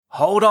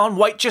hold on,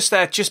 wait just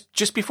there.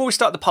 Just before we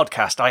start the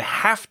podcast, I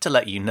have to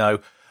let you know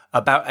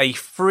about a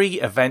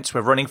free event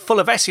we're running full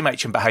of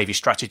SMH and behaviour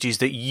strategies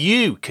that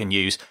you can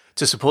use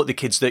to support the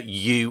kids that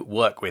you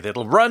work with.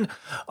 It'll run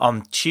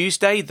on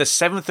Tuesday, the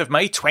 7th of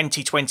May,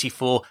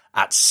 2024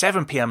 at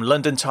 7 p.m.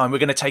 London time. We're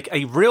going to take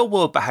a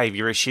real-world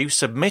behaviour issue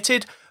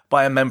submitted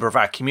by a member of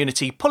our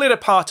community, pull it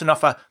apart and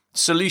offer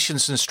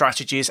solutions and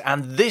strategies.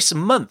 And this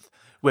month,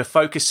 we're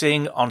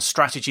focusing on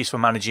strategies for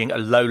managing a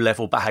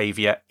low-level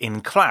behaviour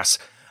in class.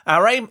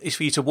 Our aim is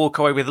for you to walk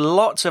away with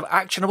lots of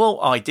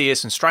actionable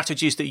ideas and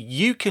strategies that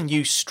you can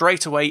use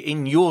straight away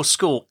in your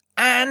school.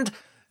 And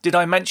did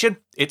I mention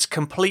it's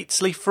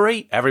completely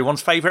free?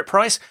 Everyone's favourite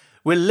price.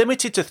 We're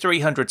limited to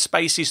 300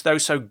 spaces though,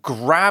 so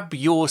grab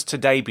yours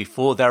today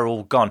before they're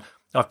all gone.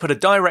 I've put a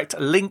direct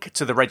link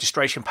to the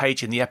registration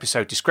page in the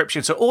episode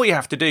description, so all you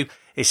have to do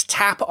is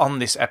tap on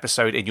this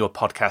episode in your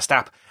podcast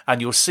app and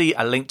you'll see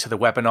a link to the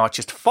webinar.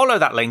 Just follow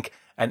that link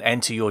and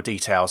enter your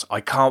details. I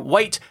can't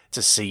wait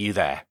to see you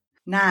there.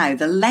 Now,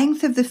 the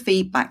length of the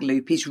feedback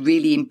loop is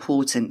really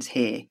important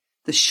here.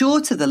 The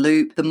shorter the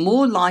loop, the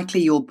more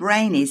likely your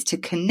brain is to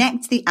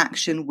connect the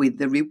action with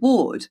the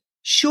reward.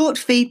 Short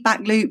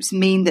feedback loops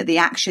mean that the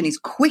action is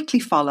quickly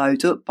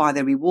followed up by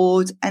the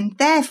reward and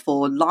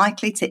therefore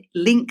likely to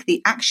link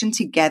the action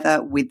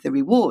together with the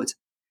reward.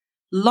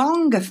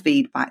 Longer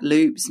feedback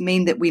loops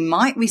mean that we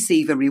might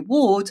receive a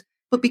reward,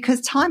 but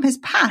because time has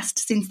passed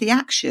since the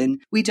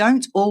action, we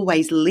don't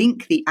always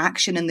link the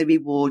action and the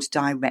reward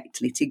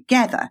directly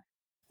together.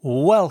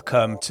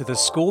 Welcome to the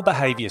School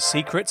Behaviour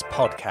Secrets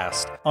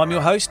podcast. I'm your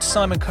host,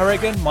 Simon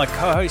Corrigan. My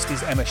co-host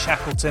is Emma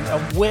Shackleton,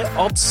 and we're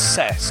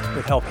obsessed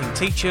with helping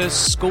teachers,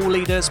 school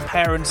leaders,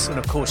 parents, and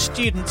of course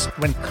students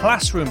when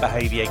classroom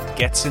behaviour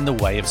gets in the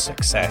way of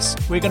success.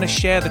 We're going to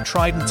share the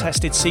tried and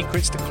tested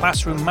secrets to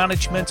classroom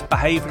management,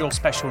 behavioural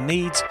special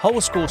needs, whole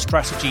school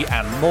strategy,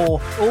 and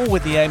more, all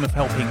with the aim of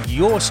helping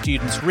your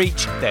students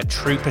reach their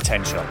true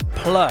potential.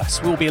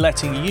 Plus, we'll be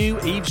letting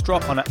you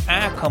eavesdrop on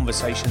our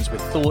conversations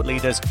with thought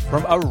leaders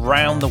from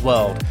around the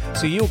world,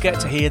 so you'll get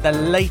to hear the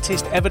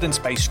latest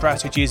evidence-based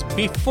strategies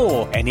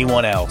before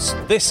anyone else.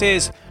 This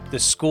is the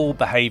School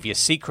Behaviour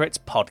Secrets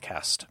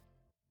podcast.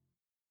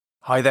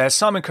 Hi there,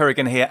 Simon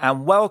Corrigan here,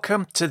 and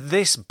welcome to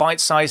this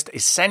bite-sized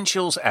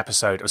Essentials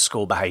episode of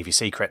School Behaviour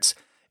Secrets.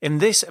 In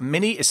this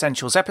mini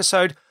Essentials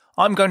episode,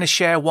 I'm going to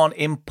share one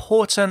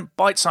important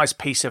bite-sized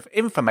piece of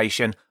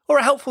information or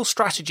a helpful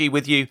strategy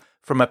with you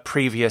from a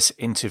previous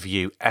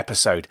interview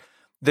episode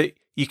that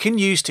you can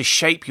use to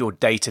shape your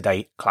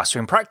day-to-day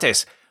classroom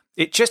practice.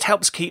 It just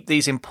helps keep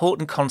these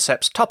important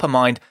concepts top of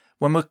mind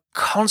when we're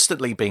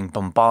constantly being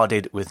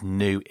bombarded with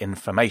new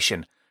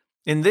information.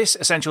 In this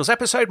Essentials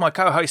episode, my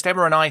co-host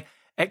Emma and I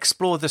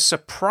explore the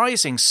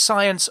surprising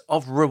science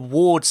of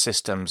reward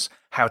systems,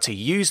 how to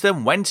use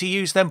them, when to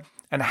use them,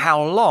 and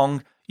how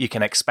long you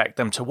can expect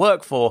them to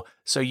work for,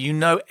 so you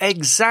know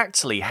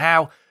exactly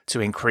how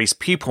to increase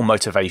pupil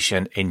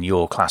motivation in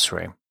your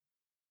classroom.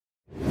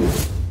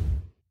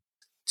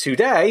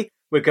 Today,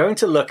 we're going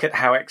to look at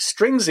how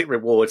extrinsic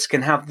rewards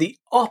can have the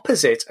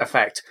opposite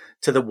effect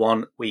to the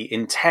one we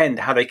intend,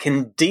 how they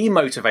can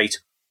demotivate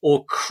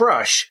or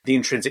crush the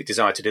intrinsic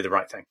desire to do the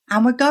right thing.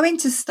 And we're going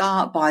to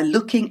start by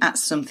looking at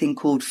something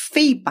called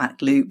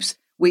feedback loops,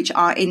 which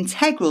are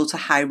integral to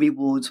how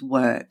rewards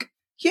work.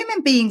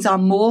 Human beings are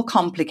more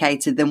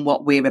complicated than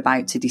what we're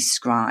about to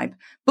describe,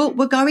 but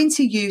we're going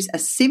to use a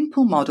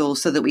simple model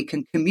so that we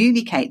can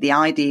communicate the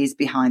ideas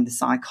behind the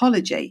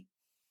psychology.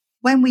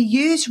 When we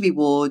use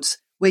rewards,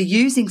 we're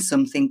using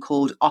something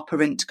called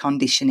operant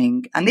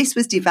conditioning, and this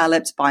was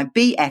developed by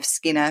B.F.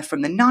 Skinner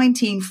from the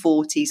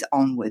 1940s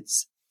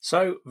onwards.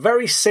 So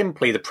very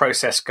simply, the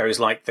process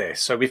goes like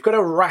this. So we've got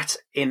a rat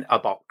in a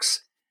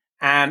box,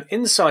 and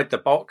inside the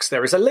box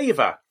there is a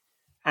lever.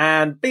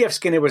 And B.F.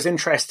 Skinner was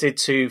interested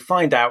to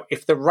find out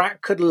if the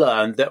rat could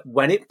learn that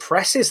when it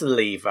presses the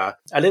lever,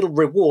 a little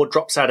reward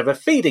drops out of a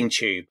feeding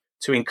tube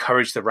to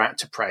encourage the rat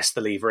to press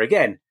the lever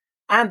again.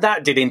 And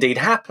that did indeed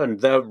happen.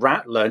 The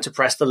rat learned to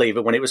press the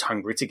lever when it was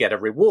hungry to get a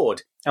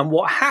reward. And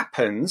what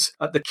happens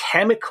at the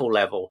chemical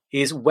level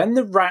is when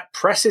the rat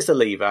presses the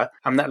lever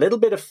and that little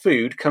bit of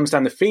food comes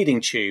down the feeding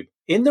tube,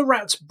 in the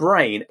rat's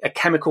brain, a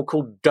chemical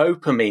called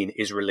dopamine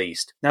is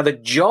released. Now, the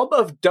job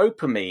of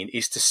dopamine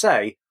is to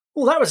say,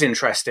 well, that was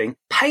interesting.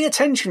 Pay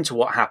attention to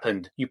what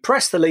happened. You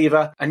press the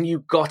lever and you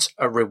got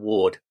a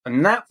reward.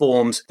 And that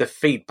forms the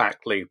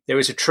feedback loop. There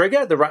is a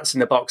trigger. The rat's in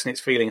the box and it's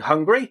feeling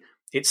hungry.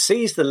 It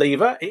sees the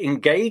lever, it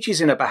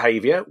engages in a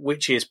behavior,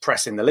 which is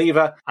pressing the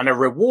lever, and a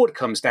reward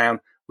comes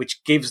down,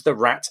 which gives the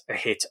rat a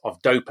hit of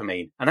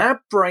dopamine. And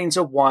our brains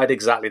are wired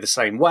exactly the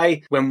same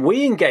way. When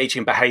we engage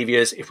in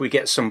behaviors, if we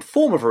get some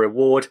form of a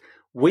reward,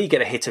 we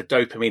get a hit of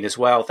dopamine as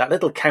well, that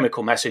little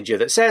chemical messenger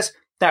that says,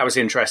 that was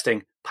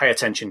interesting, pay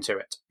attention to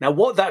it. Now,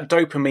 what that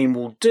dopamine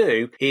will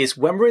do is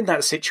when we're in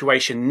that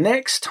situation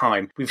next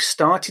time, we've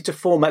started to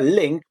form a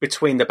link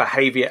between the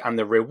behavior and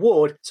the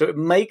reward, so it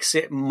makes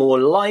it more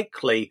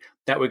likely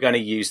that we're going to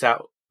use that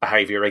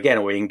behavior again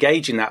or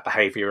engage in that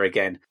behavior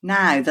again.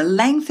 Now, the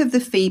length of the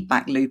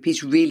feedback loop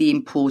is really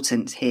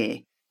important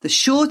here. The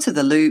shorter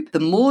the loop, the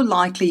more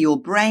likely your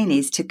brain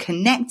is to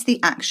connect the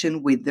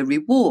action with the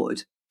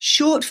reward.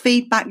 Short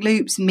feedback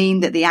loops mean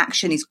that the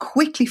action is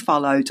quickly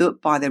followed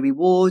up by the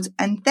reward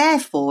and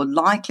therefore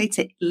likely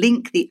to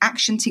link the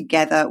action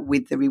together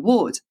with the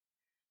reward.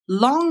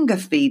 Longer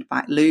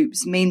feedback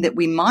loops mean that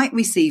we might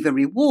receive a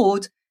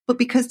reward, but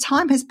because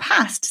time has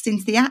passed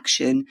since the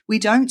action, we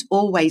don't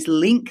always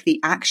link the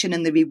action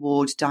and the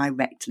reward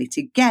directly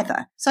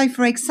together. So,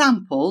 for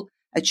example,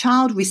 a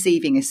child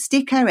receiving a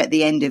sticker at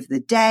the end of the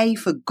day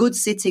for good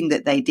sitting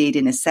that they did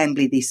in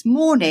assembly this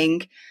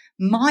morning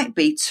might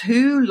be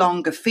too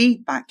long a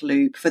feedback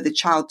loop for the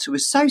child to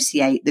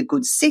associate the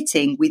good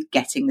sitting with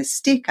getting the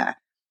sticker.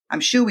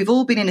 I'm sure we've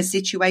all been in a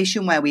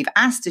situation where we've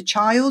asked a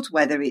child,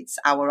 whether it's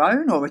our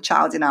own or a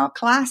child in our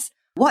class,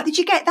 what did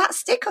you get that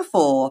sticker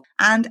for?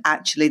 And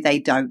actually they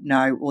don't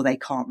know or they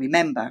can't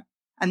remember.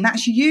 And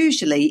that's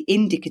usually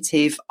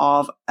indicative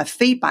of a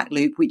feedback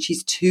loop which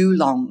is too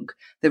long.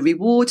 The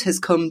reward has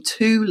come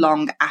too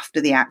long after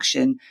the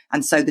action,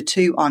 and so the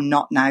two are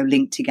not now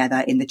linked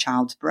together in the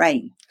child's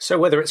brain. So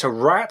whether it's a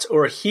rat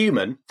or a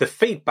human, the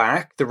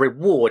feedback, the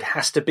reward,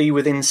 has to be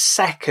within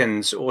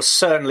seconds, or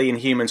certainly in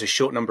humans a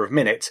short number of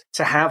minutes,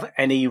 to have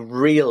any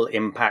real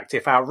impact.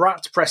 If our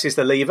rat presses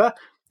the lever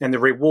and the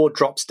reward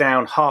drops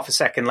down half a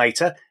second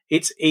later,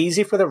 it's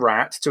easy for the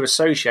rat to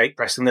associate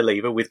pressing the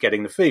lever with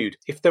getting the food.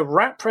 If the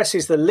rat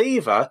presses the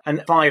lever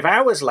and 5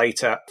 hours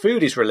later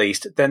food is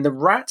released, then the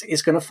rat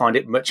is going to find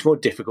it much more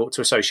difficult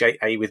to associate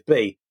A with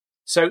B.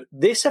 So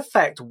this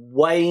effect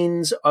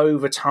wanes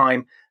over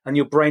time and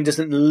your brain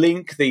doesn't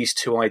link these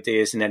two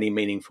ideas in any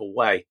meaningful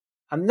way.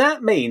 And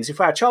that means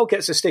if our child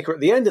gets a sticker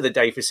at the end of the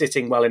day for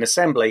sitting well in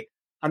assembly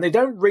and they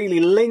don't really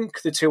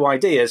link the two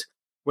ideas,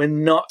 we're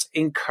not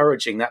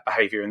encouraging that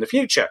behaviour in the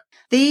future.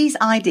 These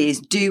ideas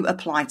do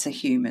apply to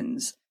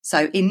humans. So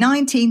in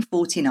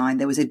 1949,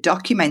 there was a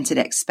documented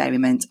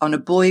experiment on a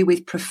boy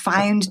with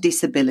profound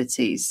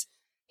disabilities.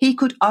 He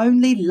could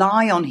only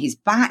lie on his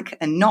back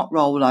and not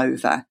roll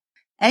over.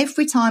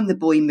 Every time the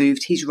boy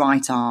moved his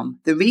right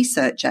arm, the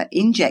researcher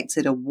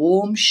injected a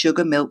warm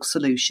sugar milk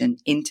solution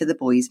into the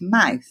boy's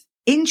mouth.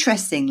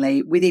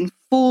 Interestingly, within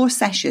 4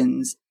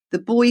 sessions, the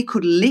boy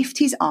could lift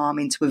his arm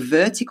into a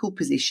vertical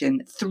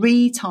position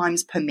 3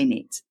 times per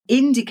minute,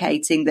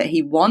 indicating that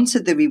he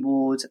wanted the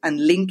reward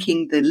and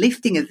linking the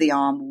lifting of the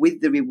arm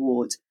with the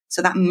reward.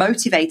 So that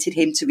motivated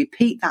him to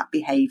repeat that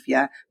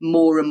behaviour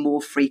more and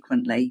more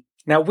frequently.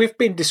 Now, we've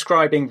been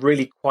describing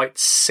really quite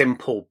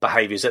simple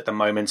behaviours at the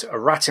moment. A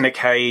rat in a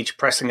cage,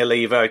 pressing a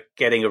lever,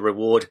 getting a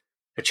reward.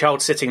 A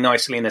child sitting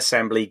nicely in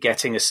assembly,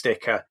 getting a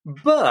sticker.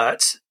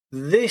 But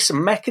this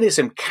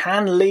mechanism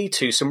can lead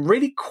to some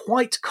really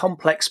quite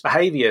complex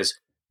behaviours.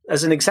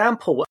 As an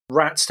example,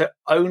 rats to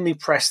only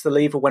press the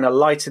lever when a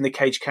light in the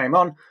cage came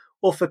on,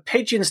 or for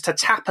pigeons to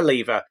tap a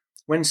lever.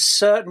 When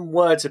certain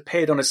words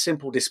appeared on a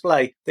simple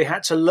display, they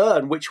had to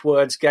learn which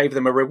words gave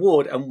them a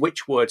reward and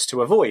which words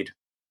to avoid.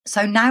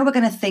 So now we're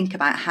going to think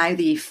about how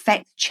the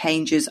effect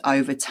changes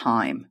over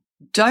time.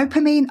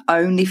 Dopamine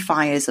only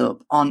fires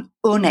up on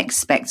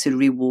unexpected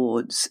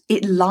rewards.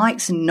 It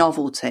likes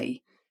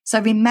novelty.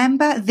 So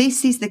remember,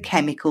 this is the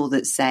chemical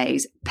that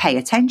says, pay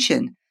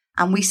attention.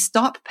 And we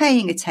stop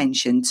paying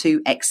attention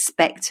to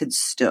expected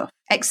stuff.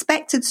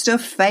 Expected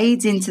stuff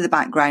fades into the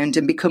background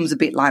and becomes a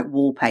bit like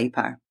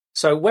wallpaper.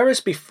 So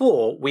whereas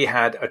before we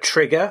had a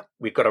trigger,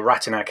 we've got a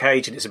rat in our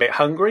cage and it's a bit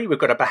hungry, we've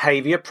got a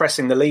behaviour,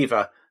 pressing the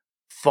lever,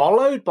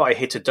 followed by a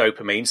hit of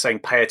dopamine saying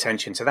pay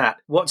attention to that.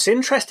 What's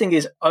interesting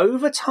is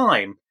over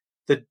time,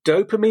 the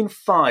dopamine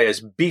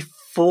fires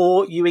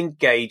before you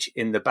engage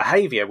in the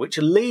behaviour, which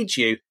leads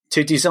you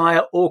to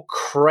desire or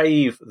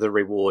crave the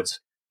rewards.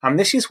 And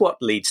this is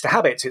what leads to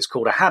habits. It's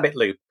called a habit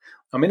loop.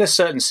 I'm in a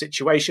certain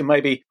situation,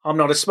 maybe I'm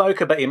not a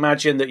smoker, but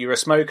imagine that you're a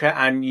smoker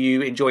and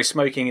you enjoy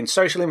smoking in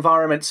social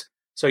environments.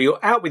 So you're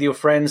out with your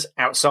friends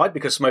outside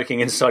because smoking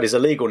inside is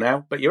illegal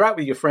now, but you're out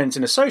with your friends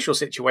in a social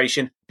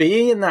situation.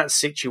 Being in that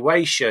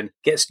situation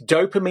gets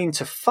dopamine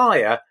to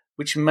fire,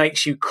 which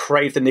makes you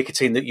crave the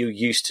nicotine that you're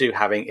used to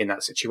having in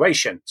that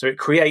situation. So it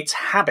creates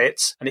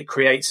habits and it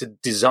creates a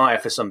desire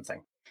for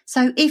something.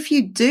 So if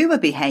you do a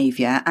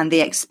behaviour and the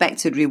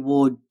expected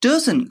reward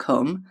doesn't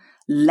come,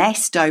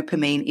 less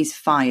dopamine is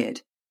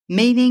fired,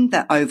 meaning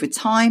that over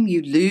time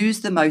you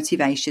lose the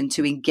motivation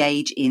to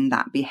engage in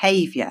that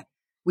behaviour.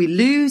 We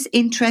lose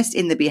interest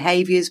in the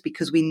behaviours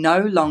because we no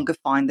longer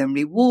find them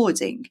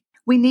rewarding.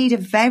 We need a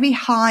very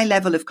high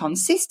level of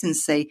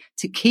consistency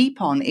to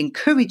keep on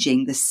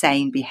encouraging the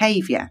same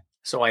behaviour.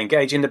 So I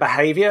engage in the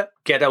behaviour,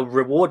 get a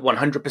reward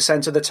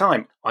 100% of the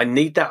time. I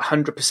need that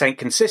 100%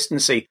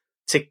 consistency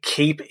to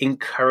keep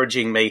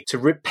encouraging me to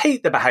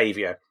repeat the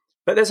behaviour.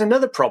 But there's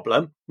another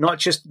problem, not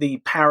just the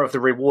power of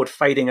the reward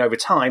fading over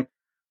time,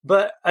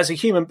 but as a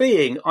human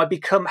being, I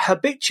become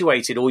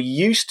habituated or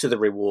used to the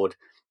reward.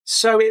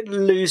 So it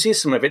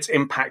loses some of its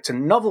impact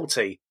and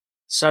novelty.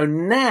 So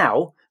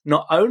now,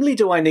 not only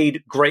do I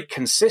need great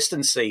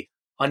consistency,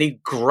 I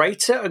need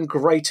greater and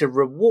greater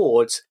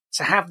rewards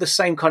to have the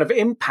same kind of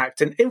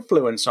impact and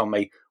influence on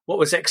me. What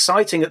was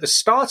exciting at the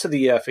start of the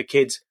year for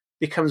kids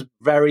becomes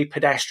very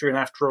pedestrian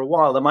after a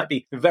while. They might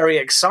be very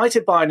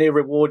excited by a new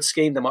reward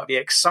scheme. They might be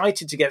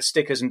excited to get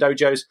stickers and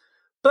dojos,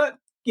 but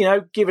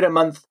give it a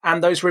month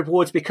and those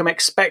rewards become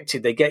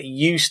expected. They get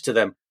used to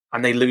them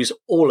and they lose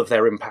all of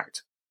their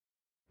impact.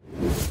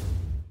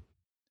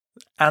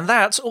 And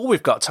that's all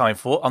we've got time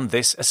for on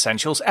this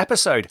Essentials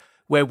episode,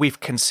 where we've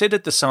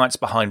considered the science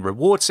behind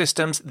reward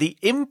systems, the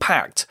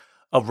impact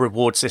of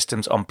reward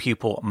systems on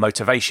pupil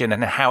motivation,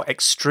 and how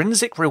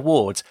extrinsic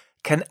rewards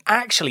can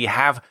actually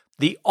have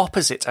the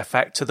opposite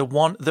effect to the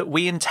one that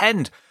we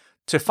intend.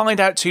 To find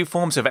out 2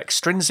 forms of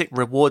extrinsic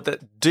reward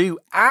that do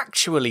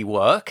actually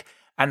work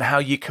and how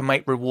you can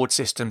make reward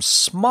systems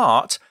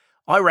smart,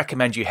 I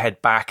recommend you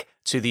head back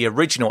to the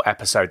original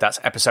episode. That's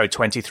episode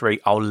 23.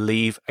 I'll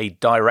leave a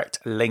direct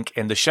link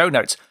in the show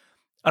notes.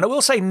 And I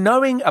will say,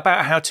 knowing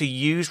about how to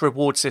use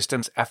reward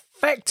systems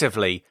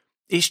effectively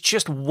is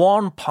just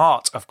one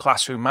part of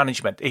classroom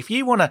management. If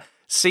you want to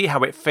see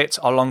how it fits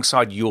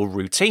alongside your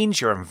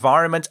routines, your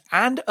environment,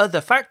 and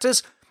other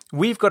factors,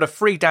 we've got a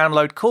free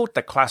download called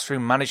the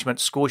Classroom Management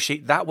Score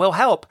Sheet that will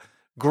help.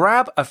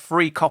 Grab a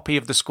free copy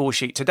of the score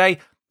sheet today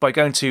by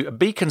going to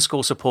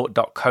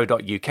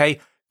beaconschoolsupport.co.uk,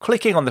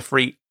 clicking on the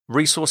free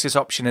resources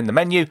option in the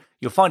menu.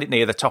 You'll find it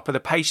near the top of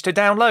the page to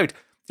download.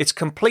 It's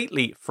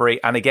completely free,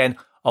 and again,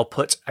 I'll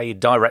put a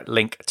direct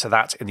link to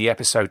that in the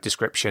episode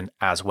description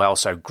as well,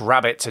 so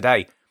grab it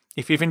today.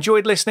 If you've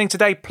enjoyed listening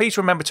today, please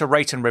remember to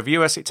rate and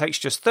review us. It takes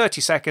just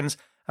 30 seconds,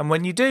 and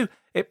when you do,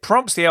 it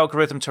prompts the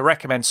algorithm to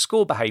recommend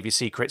School Behaviour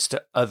Secrets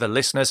to other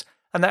listeners,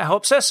 and that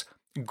helps us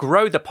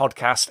grow the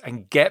podcast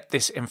and get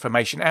this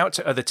information out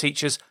to other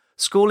teachers,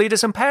 school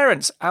leaders and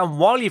parents. And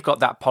while you've got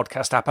that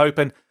podcast app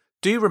open,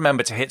 do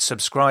remember to hit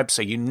subscribe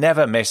so you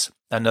never miss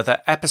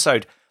another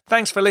episode.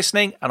 Thanks for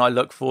listening, and I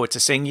look forward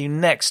to seeing you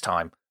next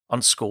time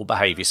on School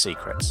Behaviour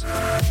Secrets.